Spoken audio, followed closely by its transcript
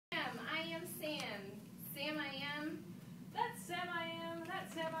Sam I am. That's Sam I am.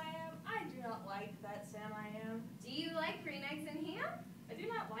 That's Sam I am. I do not like that Sam I am. Do you like green eggs and ham? I do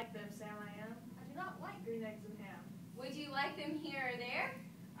not like them, Sam I am. I do not like green eggs and ham. Would you like them here or there?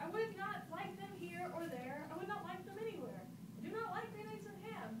 I would not like them here or there. I would not like them anywhere. I do not like green eggs and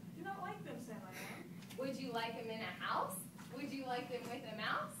ham. I do not like them, Sam I am. Would you like them in a house? Would you like them with a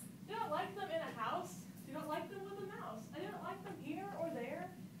mouse? I do not like them in a house. I do not like them with a mouse. I do not like them here or there.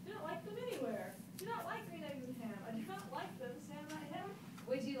 I do not like them anywhere. I do not like green eggs and ham. I do not like them, Sam I am.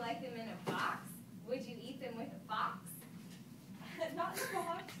 Would you like them in a box? Would you eat them with a fox? Not in a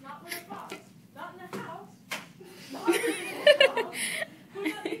box, not with a box. Not in a house. Not in a house. I would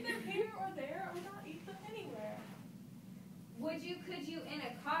not eat them here or there. I would not eat them anywhere. Would you, could you in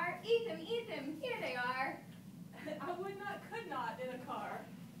a car? Eat them, here they are. I would not, could not in a car.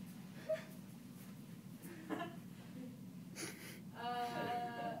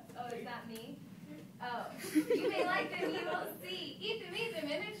 Oh, is that me? Oh, you may like them, you will see. Eat them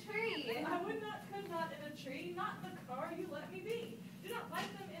in a tree. I would not, could not in a tree. Not in the car, you let me be. Do not like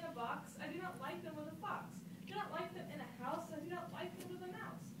them in a box. I do not like them with a fox. Do not like them in a house. I do not like them with a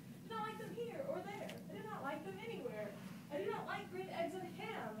mouse. Do not like them here or there. I do not like them anywhere. I do not like green eggs and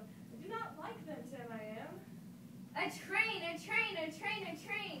ham. I do not like them, Sam I am. A train, a train, a train, a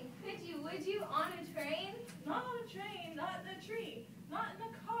train. Could you, would you, on a train? Not on a train, not in a tree. Not in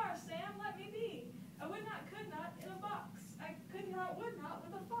a car, Sam, let me be. I would not, could not in a box. I could not, would not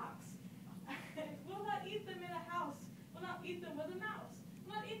with a fox. I will not eat them in a house. Will not eat them with a mouse.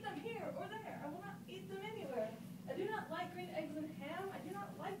 Will not eat them here or there. I will not eat them anywhere. I do not like green eggs and ham. I do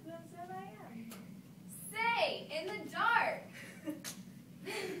not like them, Sam I am. Say, in the dark.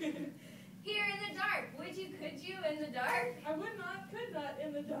 Here in the dark. Would you, could you, in the dark? I would not, could not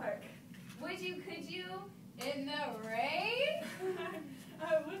in the dark. Would you, could you, in the rain?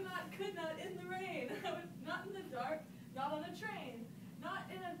 I would not, could not in the rain. I would not in the dark, not on a train, not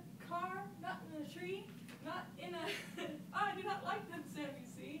in a car, not in a tree, not in a... I do not like them, Sam, you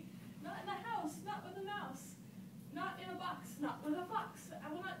see. Not in a house, not with a mouse. Not in a box, not with a fox.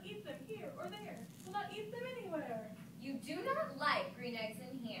 I will not eat them here or there. I will not eat them anywhere. You do not like green eggs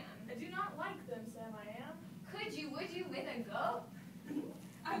and ham. I do not like them, Sam, I am. Could you, would you, with a goat?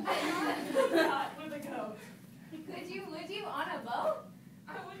 I would not, could not with a goat. Could you, would you, on a boat?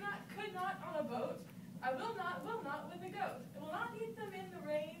 I would not, could not on a boat. I will not with a goat. I will not eat them in the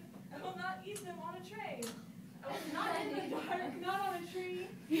rain. I will not eat them on a train. I will not in the dark, not on a tree,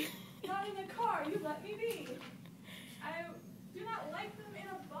 not in a car. You let me be. I do not like them in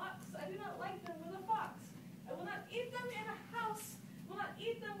a box. I do not like them with a fox. I will not eat them in a house. I will not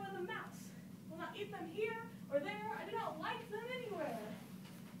eat them with a mouse. I will not eat them here or there. I do not like them anywhere.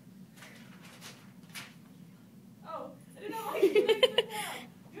 Oh, I do not like them.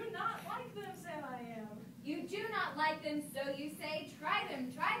 Do not like them, Sam I am. You do not like them, so you say, try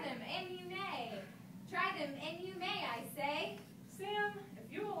them, and you may. Try them, and you may, I say. Sam,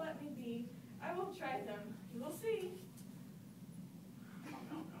 if you will let me be, I will try them. You will see.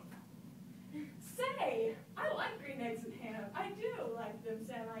 Say, I like green eggs and ham. I do like them,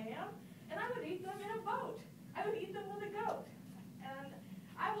 Sam I am. And I would eat them in a boat. I would eat them with a goat. And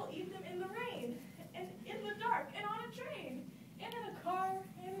I will eat them in the rain, and in the dark, and on a train, and in a car,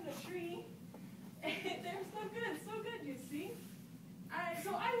 and in a tree. They're so good, you see.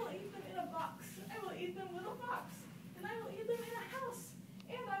 So I